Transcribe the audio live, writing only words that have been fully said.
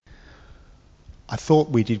I thought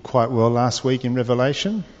we did quite well last week in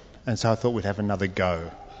Revelation, and so I thought we'd have another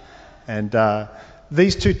go. And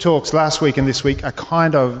these two talks, last week and this week, they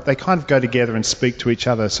kind of go together and speak to each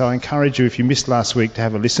other. So I encourage you, if you missed last week, to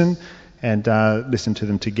have a listen and listen to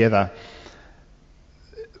them together.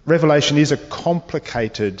 Revelation is a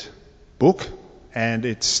complicated book, and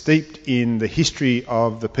it's steeped in the history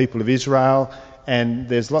of the people of Israel, and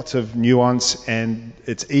there's lots of nuance, and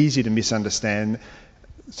it's easy to misunderstand.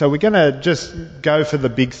 So we're going to just go for the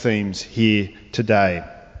big themes here today.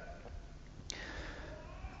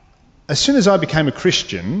 As soon as I became a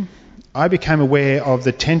Christian, I became aware of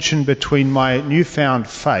the tension between my newfound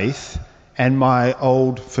faith and my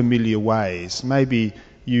old familiar ways. Maybe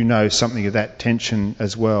you know something of that tension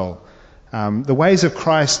as well. The ways of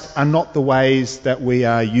Christ are not the ways that we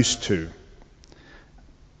are used to.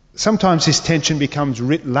 Sometimes this tension becomes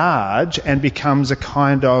writ large and becomes a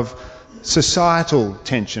kind of societal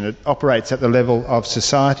tension. It operates at the level of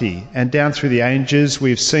society. And down through the ages,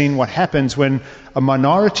 we've seen what happens when a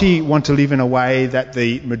minority want to live in a way that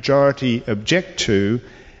the majority object to,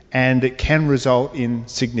 and it can result in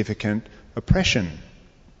significant oppression.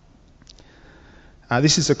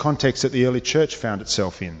 This is the context that the early church found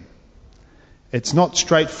itself in. It's not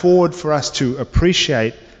straightforward for us to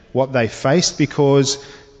appreciate what they faced, because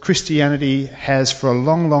Christianity has for a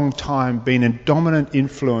long, long time been a dominant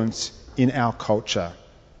influence in our culture.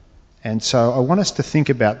 And so I want us to think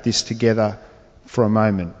about this together for a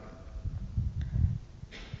moment.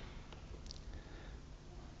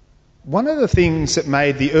 One of the things that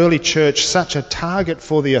made the early church such a target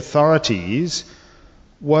for the authorities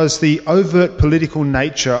was the overt political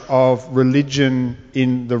nature of religion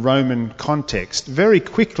in the Roman context. Very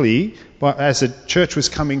quickly, as the church was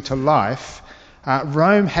coming to life,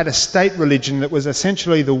 Rome had a state religion that was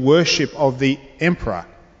essentially the worship of the emperor.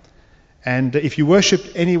 And if you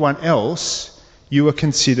worshipped anyone else, you were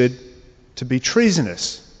considered to be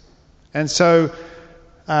treasonous. And so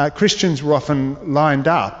Christians were often lined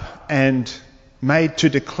up and made to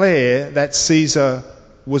declare that Caesar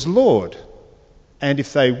was Lord. And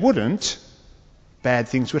if they wouldn't, bad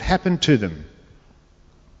things would happen to them.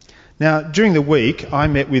 Now, during the week, I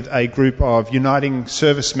met with a group of uniting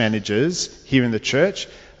service managers here in the church,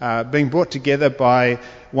 being brought together by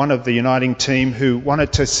one of the uniting team who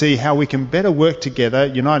wanted to see how we can better work together,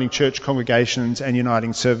 uniting church congregations and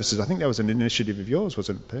uniting services. I think that was an initiative of yours,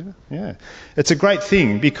 wasn't it, Peter? Yeah. It's a great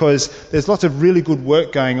thing because there's lots of really good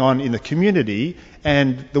work going on in the community,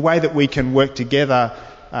 and the way that we can work together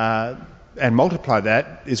and multiply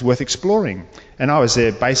that is worth exploring. And I was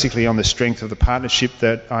there basically on the strength of the partnership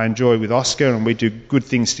that I enjoy with Oscar, and we do good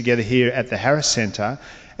things together here at the Harris Centre.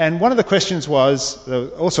 And one of the questions was,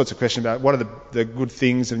 all sorts of questions about what are the good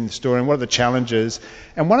things in the story and what are the challenges.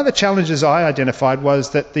 And one of the challenges I identified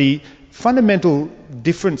was that the fundamental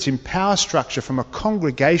difference in power structure from a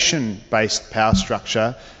congregation-based power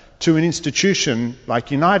structure to an institution like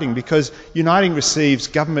Uniting, because Uniting receives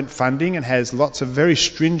government funding and has lots of very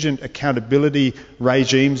stringent accountability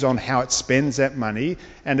regimes on how it spends that money,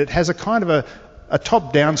 and it has a kind of a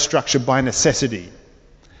top-down structure by necessity.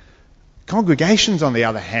 Congregations, on the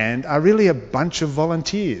other hand, are really a bunch of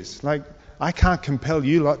volunteers. Like, I can't compel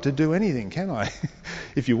you lot to do anything, can I?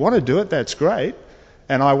 If you want to do it, that's great.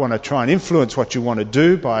 And I want to try and influence what you want to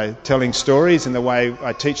do by telling stories and the way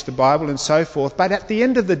I teach the Bible and so forth. But at the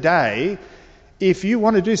end of the day, if you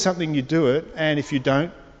want to do something, you do it. And if you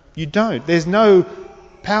don't, you don't. There's no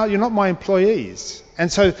power. You're not my employees. And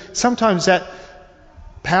so sometimes that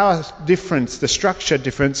power difference, the structure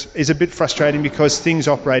difference, is a bit frustrating because things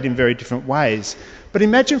operate in very different ways. But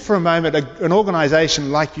imagine for a moment an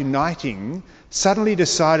organisation like Uniting suddenly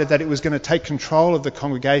decided that it was going to take control of the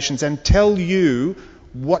congregations and tell you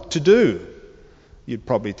what to do. You'd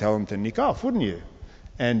probably tell them to nick off, wouldn't you?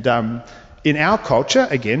 And in our culture,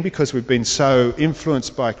 again, because we've been so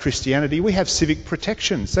influenced by Christianity, we have civic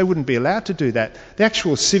protections. They wouldn't be allowed to do that. The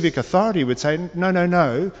actual civic authority would say,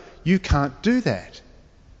 no, you can't do that.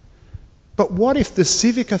 But what if the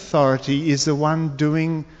civic authority is the one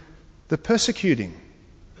doing the persecuting?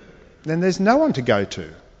 Then there's no one to go to.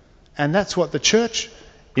 And that's what the church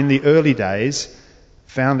in the early days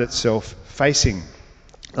found itself facing.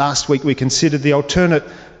 Last week we considered the alternate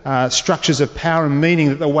structures of power and meaning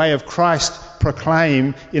that the way of Christ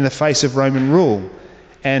proclaim in the face of Roman rule.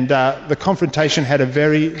 And the confrontation had a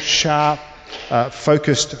very sharp,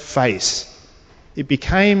 focused face. It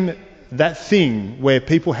became that thing where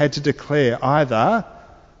people had to declare either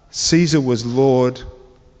Caesar was Lord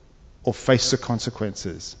or face the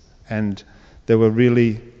consequences. And there were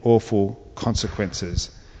really awful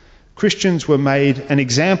consequences. Christians were made an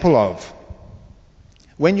example of.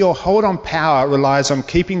 When your hold on power relies on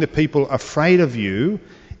keeping the people afraid of you,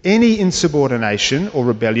 any insubordination or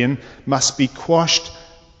rebellion must be quashed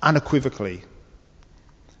unequivocally.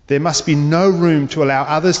 There must be no room to allow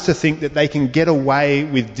others to think that they can get away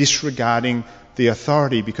with disregarding the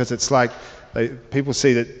authority, because it's like people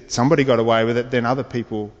see that somebody got away with it, then other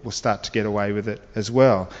people will start to get away with it as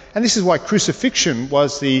well. And this is why crucifixion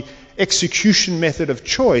was the execution method of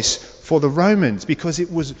choice for the Romans, because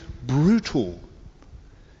it was brutal.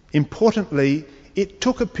 Importantly, it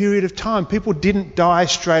took a period of time. People didn't die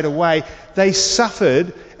straight away. They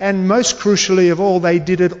suffered, and most crucially of all, they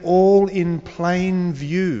did it all in plain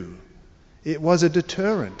view. It was a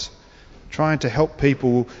deterrent, trying to help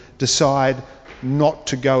people decide not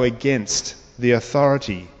to go against the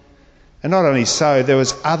authority. And not only so, there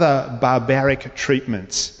was other barbaric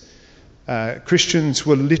treatments. Christians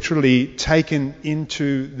were literally taken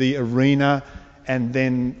into the arena, and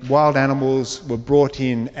then wild animals were brought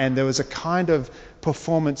in, and there was a kind of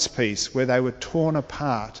performance piece where they were torn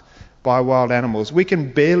apart by wild animals. We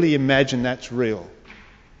can barely imagine that's real,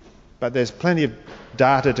 but there's plenty of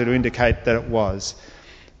data to indicate that it was.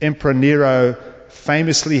 Emperor Nero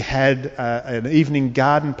famously had an evening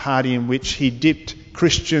garden party in which he dipped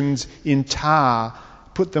Christians in tar,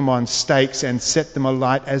 put them on stakes and set them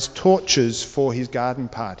alight as torches for his garden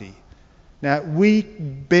party. Now, we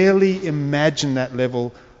barely imagine that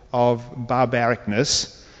level of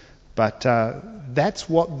barbaricness, but that's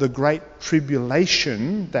what the Great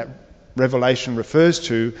Tribulation that Revelation refers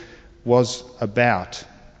to was about.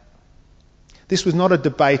 This was not a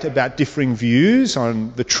debate about differing views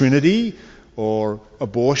on the Trinity or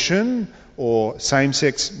abortion or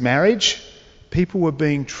same-sex marriage. People were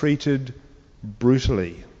being treated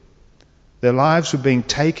brutally. Their lives were being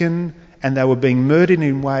taken, and they were being murdered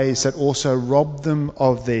in ways that also robbed them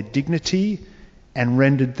of their dignity and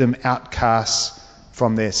rendered them outcasts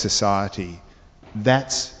from their society.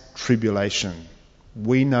 That's tribulation.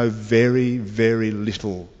 We know very, very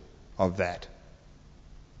little of that.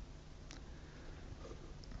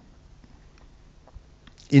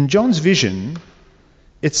 In John's vision,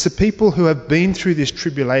 it's the people who have been through this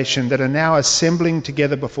tribulation that are now assembling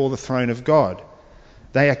together before the throne of God.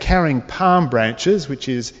 They are carrying palm branches, which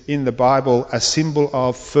is in the Bible a symbol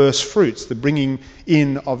of first fruits, the bringing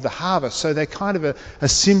in of the harvest. So they're kind of a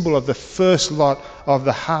symbol of the first lot of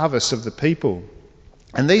the harvest of the people.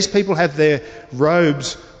 And these people have their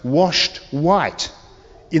robes washed white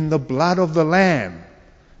in the blood of the Lamb,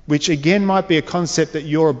 which again might be a concept that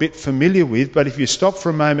you're a bit familiar with, but if you stop for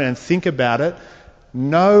a moment and think about it,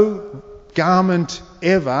 no garment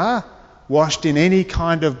ever washed in any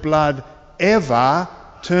kind of blood ever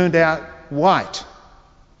turned out white.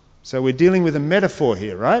 So we're dealing with a metaphor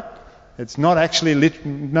here, right? It's not actually,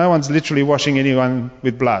 no one's literally washing anyone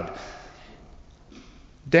with blood.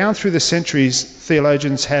 Down through the centuries,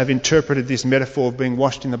 theologians have interpreted this metaphor of being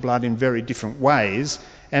washed in the blood in very different ways,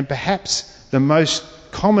 and perhaps the most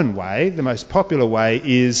common way, the most popular way,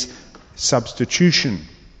 is substitution.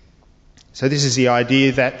 So this is the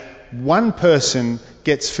idea that one person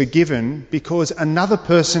gets forgiven because another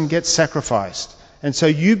person gets sacrificed. And so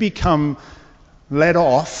you become let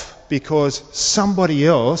off because somebody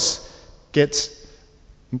else gets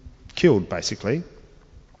killed, basically.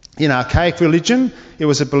 In archaic religion, it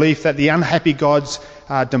was a belief that the unhappy gods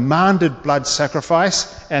demanded blood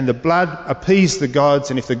sacrifice, and the blood appeased the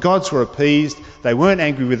gods, and if the gods were appeased, they weren't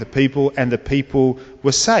angry with the people, and the people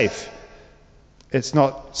were safe. It's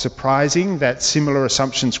not surprising that similar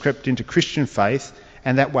assumptions crept into Christian faith,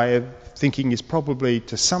 and that way of thinking is probably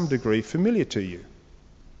to some degree familiar to you.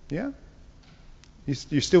 Yeah?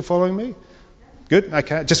 You still following me? Good?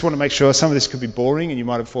 Okay. I just want to make sure. Some of this could be boring and you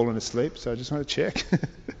might have fallen asleep, so I just want to check.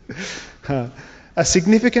 A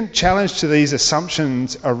significant challenge to these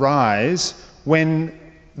assumptions arise when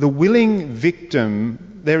the willing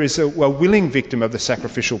victim, there is a willing victim of the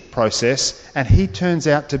sacrificial process, and he turns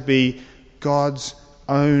out to be God's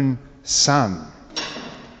own Son.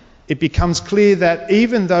 It becomes clear that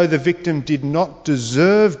even though the victim did not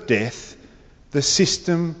deserve death, the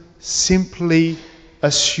system simply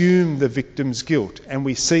assumed the victim's guilt. And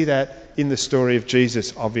we see that in the story of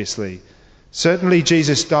Jesus, obviously. Certainly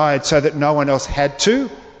Jesus died so that no one else had to.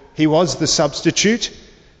 He was the substitute.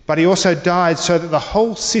 But he also died so that the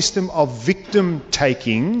whole system of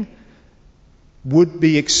victim-taking would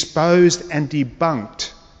be exposed and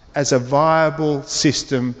debunked as a viable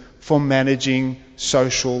system for managing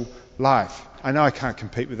social life. I know I can't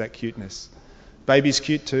compete with that cuteness. Baby's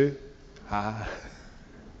cute too.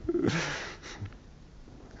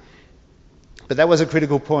 But that was a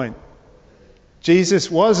critical point. Jesus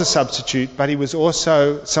was a substitute, but he was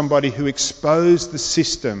also somebody who exposed the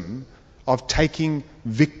system of taking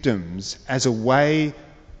victims as a way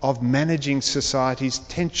of managing society's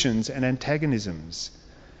tensions and antagonisms.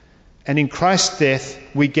 And in Christ's death,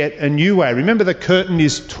 we get a new way. Remember, the curtain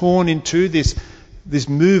is torn in two, this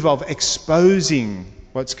move of exposing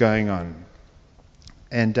what's going on.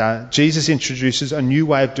 And Jesus introduces a new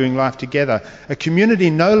way of doing life together. A community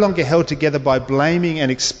no longer held together by blaming and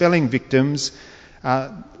expelling victims.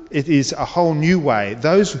 It is a whole new way.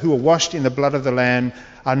 Those who are washed in the blood of the Lamb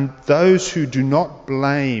are those who do not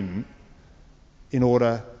blame in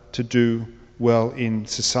order to do well in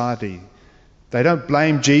society. They don't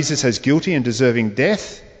blame Jesus as guilty and deserving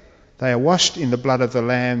death. They are washed in the blood of the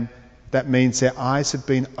Lamb. That means their eyes have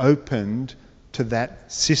been opened to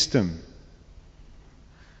that system.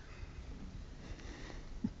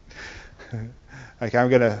 Okay, I'm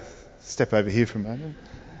going to step over here for a moment.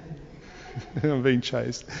 I'm being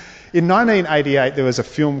chased. In 1988, there was a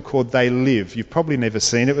film called They Live. You've probably never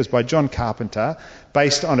seen it. It was by John Carpenter,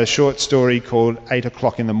 based on a short story called 8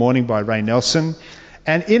 O'Clock in the Morning by Ray Nelson.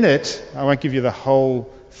 And in it, I won't give you the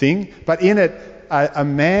whole thing, but in it, a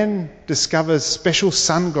man discovers special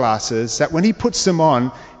sunglasses that when he puts them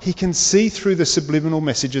on, he can see through the subliminal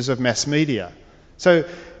messages of mass media. So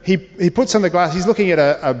he puts on the glass, he's looking at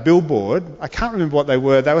a billboard. I can't remember what they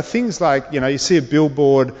were. They were things like, you see a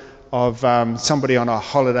billboard of somebody on a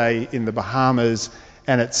holiday in the Bahamas,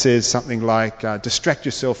 and it says something like, distract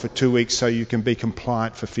yourself for 2 weeks so you can be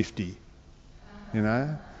compliant for 50,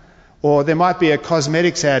 Or there might be a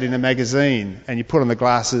cosmetics ad in a magazine, and you put on the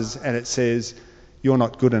glasses and it says, you're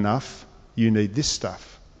not good enough, you need this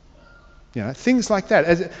stuff. Things like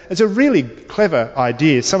that. It's a really clever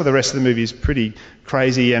idea. Some of the rest of the movie is pretty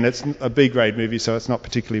crazy, and it's a B-grade movie, so it's not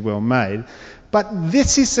particularly well made. But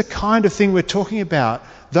this is the kind of thing we're talking about.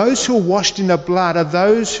 Those who are washed in the blood are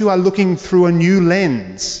those who are looking through a new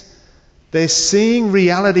lens. They're seeing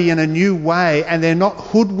reality in a new way, and they're not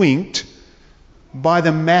hoodwinked by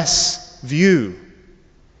the mass view.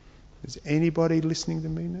 Is anybody listening to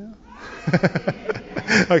me now?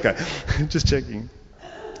 Okay, just checking.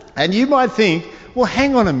 And you might think, well,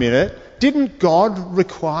 hang on a minute, didn't God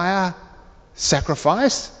require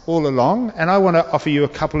sacrifice all along? And I want to offer you a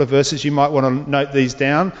couple of verses. You might want to note these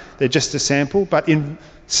down. They're just a sample. But in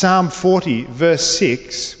Psalm 40, verse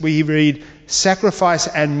 6, we read, sacrifice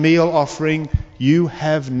and meal offering you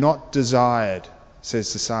have not desired,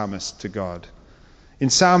 says the psalmist to God. In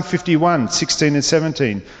Psalm 51, 16 and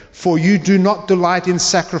 17, for you do not delight in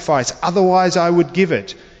sacrifice, otherwise I would give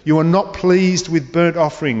it. You are not pleased with burnt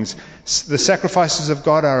offerings. The sacrifices of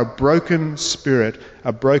God are a broken spirit,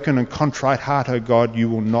 a broken and contrite heart, O God, you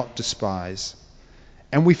will not despise.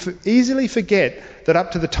 And we easily forget that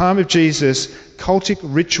up to the time of Jesus, cultic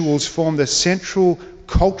rituals formed the central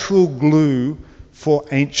cultural glue for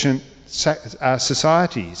ancient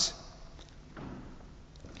societies.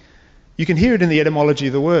 You can hear it in the etymology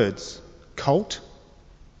of the words. Cult,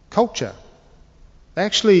 culture.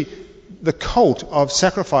 Actually, the cult of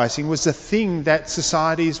sacrificing was the thing that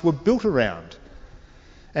societies were built around.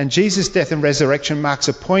 And Jesus' death and resurrection marks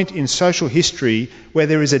a point in social history where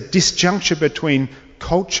there is a disjuncture between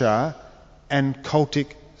culture and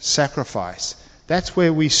cultic sacrifice. That's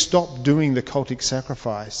where we stop doing the cultic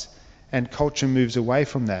sacrifice, and culture moves away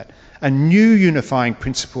from that. A new unifying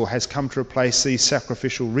principle has come to replace these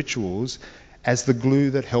sacrificial rituals as the glue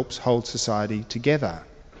that helps hold society together.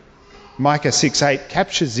 Micah 6:8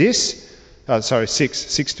 captures this.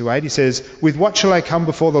 6:6-8, he says, with what shall I come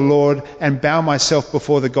before the Lord and bow myself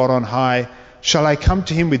before the God on high? Shall I come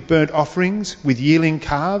to him with burnt offerings, with yearling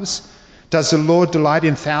calves? Does the Lord delight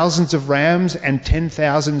in thousands of rams and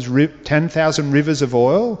 10,000 rivers of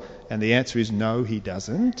oil? And the answer is no, he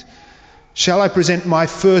doesn't. Shall I present my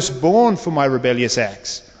firstborn for my rebellious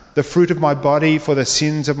acts, the fruit of my body for the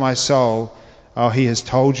sins of my soul? Oh, he has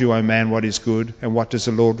told you, O man, what is good, and what does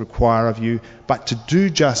the Lord require of you, but to do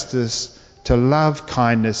justice, to love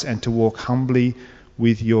kindness, and to walk humbly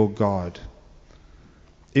with your God.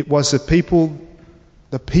 It was the people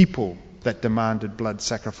that demanded blood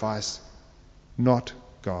sacrifice, not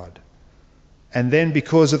God. And then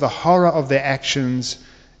because of the horror of their actions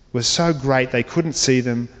was so great they couldn't see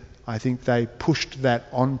them, I think they pushed that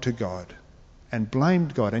onto God and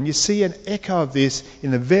blamed God. And you see an echo of this in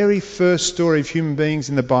the very first story of human beings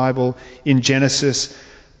in the Bible, in Genesis.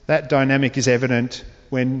 That dynamic is evident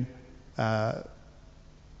when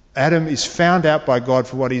Adam is found out by God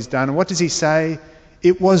for what he's done. And what does he say?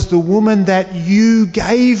 It was the woman that you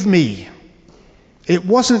gave me. It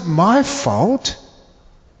wasn't my fault.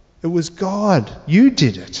 It was God. You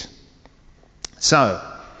did it. So,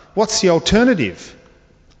 What's the alternative?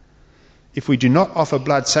 If we do not offer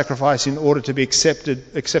blood sacrifice in order to be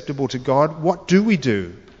acceptable to God, what do we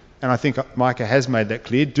do? And I think Micah has made that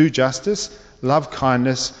clear. Do justice, love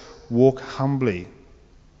kindness, walk humbly.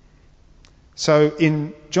 So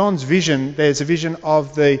in John's vision, there's a vision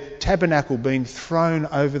of the tabernacle being thrown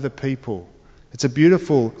over the people. It's a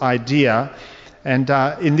beautiful idea. And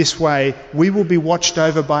in this way, we will be watched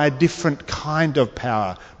over by a different kind of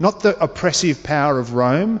power. Not the oppressive power of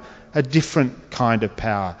Rome, a different kind of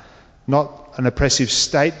power. Not an oppressive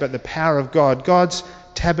state, but the power of God. God's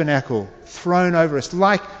tabernacle thrown over us,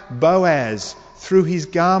 like Boaz threw his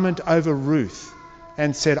garment over Ruth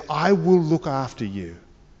and said, I will look after you.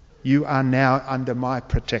 You are now under my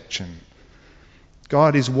protection.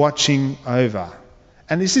 God is watching over.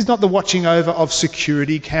 And this is not the watching over of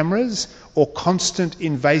security cameras or constant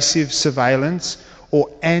invasive surveillance or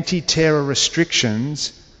anti-terror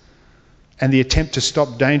restrictions and the attempt to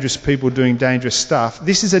stop dangerous people doing dangerous stuff.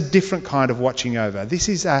 This is a different kind of watching over. This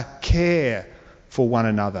is a care for one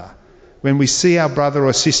another. When we see our brother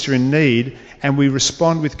or sister in need and we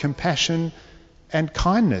respond with compassion and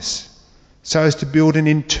kindness so as to build an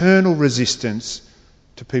internal resistance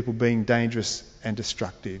to people being dangerous and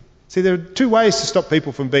destructive. See, there are two ways to stop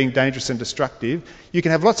people from being dangerous and destructive. You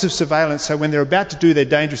can have lots of surveillance, so when they're about to do their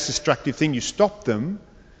dangerous, destructive thing, you stop them,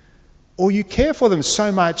 or you care for them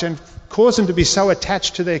so much and cause them to be so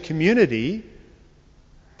attached to their community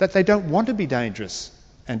that they don't want to be dangerous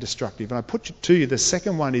and destructive. And I put it to you, the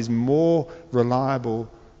second one is more reliable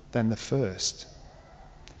than the first.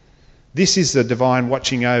 This is the divine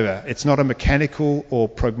watching over. It's not a mechanical or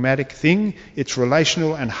pragmatic thing. It's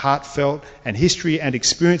relational and heartfelt, and history and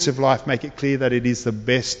experience of life make it clear that it is the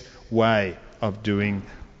best way of doing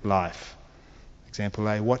life. Example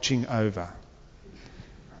A, watching over.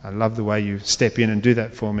 I love the way you step in and do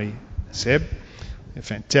that for me, Seb. You're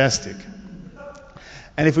fantastic.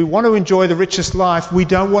 And if we want to enjoy the richest life, we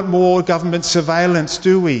don't want more government surveillance,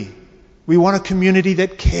 do we? We want a community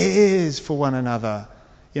that cares for one another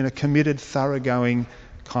in a committed, thoroughgoing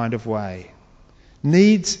kind of way.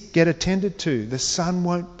 Needs get attended to. The sun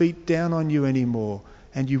won't beat down on you anymore,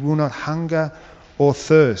 and you will not hunger or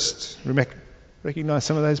thirst. Recognise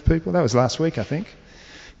some of those people? That was last week, I think.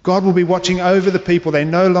 God will be watching over the people. They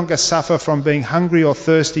no longer suffer from being hungry or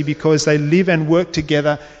thirsty because they live and work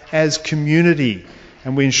together as community.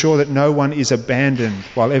 And we ensure that no one is abandoned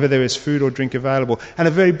while ever there is food or drink available. And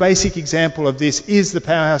a very basic example of this is the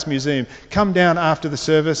Powerhouse Museum. Come down after the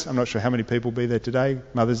service. I'm not sure how many people will be there today,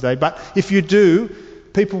 Mother's Day. But if you do,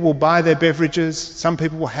 people will buy their beverages. Some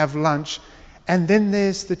people will have lunch. And then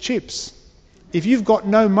there's the chips. If you've got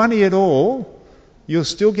no money at all, you'll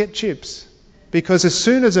still get chips. Because as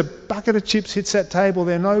soon as a bucket of chips hits that table,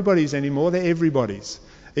 they're nobody's anymore. They're everybody's.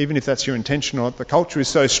 Even if that's your intention or not, the culture is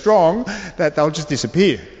so strong that they'll just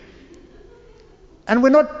disappear. And we're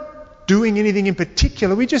not doing anything in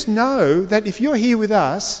particular. We just know that if you're here with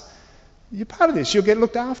us, you're part of this. You'll get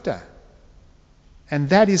looked after. And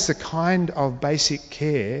that is the kind of basic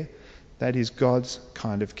care that is God's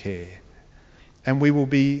kind of care. And we will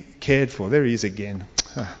be cared for. There he is again.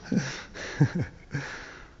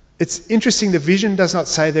 It's interesting, the vision does not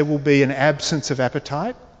say there will be an absence of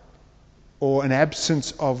appetite or an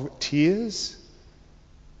absence of tears.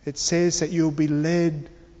 It says that you'll be led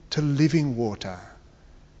to living water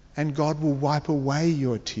and God will wipe away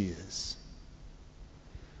your tears.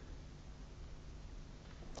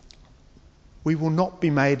 We will not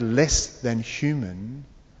be made less than human.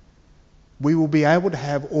 We will be able to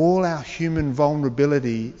have all our human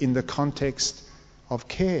vulnerability in the context of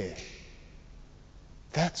care.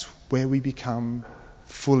 That's where we become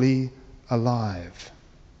fully alive.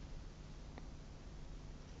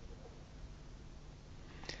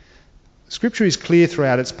 Scripture is clear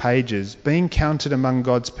throughout its pages. Being counted among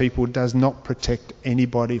God's people does not protect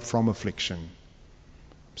anybody from affliction.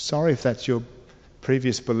 I'm sorry if that's your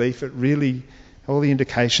previous belief. It really, all the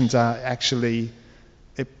indications are actually,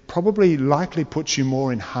 it probably likely puts you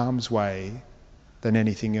more in harm's way than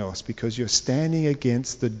anything else because you're standing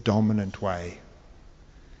against the dominant way.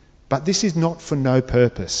 But this is not for no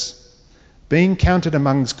purpose. Being counted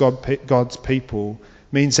amongst God's people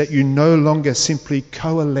means that you no longer simply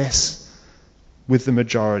coalesce with the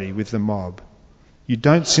majority, with the mob. You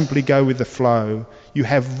don't simply go with the flow. You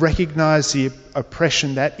have recognised the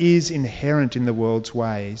oppression that is inherent in the world's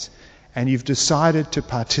ways, and you've decided to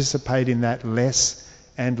participate in that less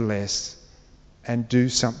and less and do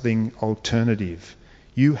something alternative.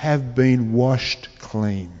 You have been washed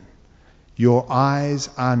clean. Your eyes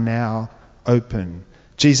are now open.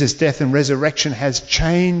 Jesus' death and resurrection has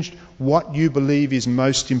changed what you believe is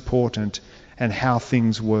most important, and how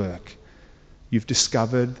things work. You've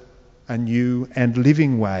discovered a new and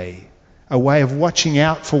living way, a way of watching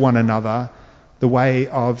out for one another, the way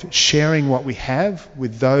of sharing what we have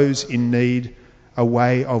with those in need, a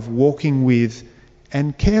way of walking with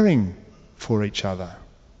and caring for each other.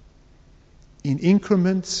 In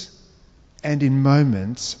increments and in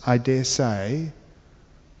moments, I dare say,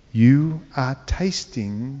 you are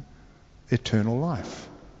tasting eternal life.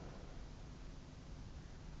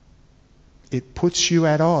 It puts you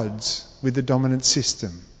at odds with the dominant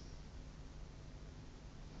system.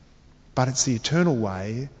 But it's the eternal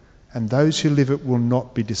way, and those who live it will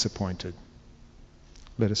not be disappointed.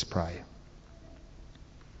 Let us pray.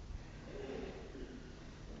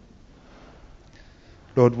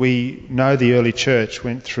 Lord, we know the early church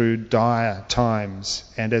went through dire times,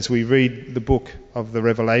 and as we read the book of the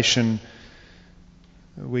Revelation,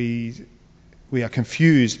 we are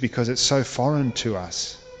confused because it's so foreign to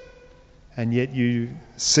us. And yet you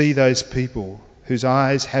see those people whose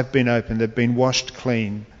eyes have been opened, they've been washed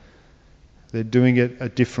clean, they're doing it a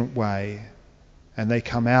different way, and they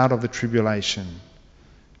come out of the tribulation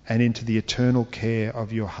and into the eternal care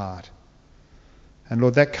of your heart. And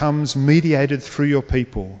Lord, that comes mediated through your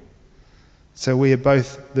people. So we are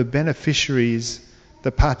both the beneficiaries,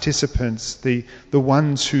 the participants, the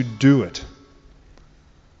ones who do it.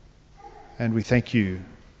 And we thank you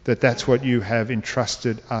that that's what you have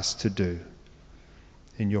entrusted us to do.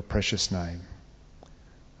 In your precious name.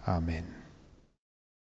 Amen.